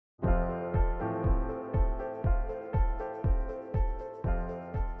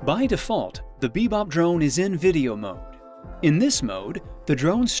By default, the Bebop drone is in video mode. In this mode, the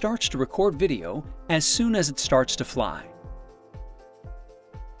drone starts to record video as soon as it starts to fly.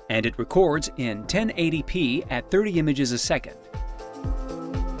 And it records in 1080p at 30 images a second.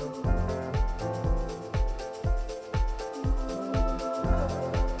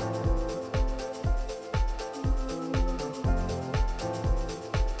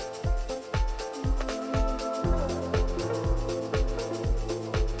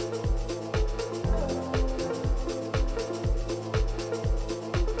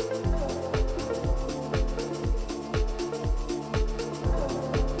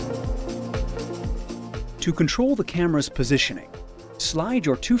 To control the camera's positioning, slide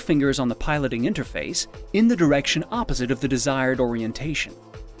your two fingers on the piloting interface in the direction opposite of the desired orientation.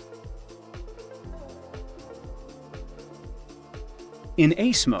 In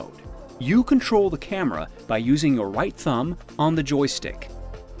Ace mode, you control the camera by using your right thumb on the joystick.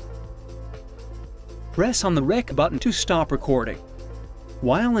 Press on the Rec button to stop recording.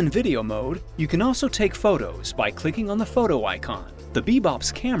 While in video mode, you can also take photos by clicking on the photo icon. The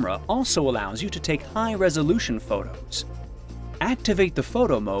Bebop's camera also allows you to take high-resolution photos. Activate the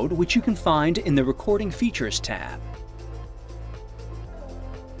photo mode, which you can find in the Recording Features tab.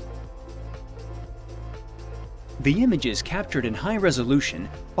 The images captured in high resolution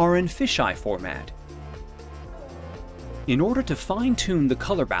are in fisheye format. In order to fine-tune the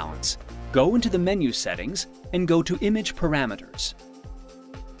color balance, go into the menu settings and go to Image Parameters.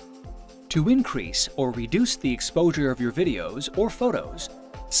 To increase or reduce the exposure of your videos or photos,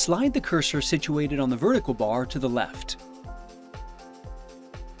 slide the cursor situated on the vertical bar to the left.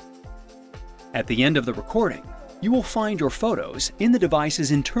 At the end of the recording, you will find your photos in the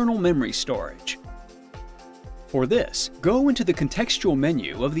device's internal memory storage. For this, go into the contextual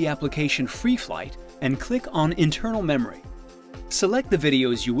menu of the application FreeFlight and click on Internal Memory. Select the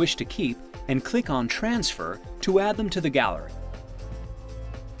videos you wish to keep and click on Transfer to add them to the gallery.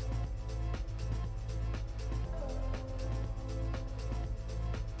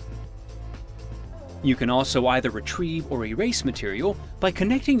 You can also either retrieve or erase material by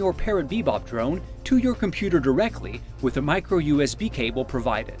connecting your Parrot Bebop drone to your computer directly with a micro USB cable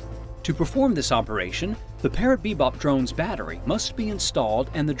provided. To perform this operation, the Parrot Bebop drone's battery must be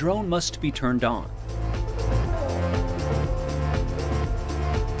installed and the drone must be turned on.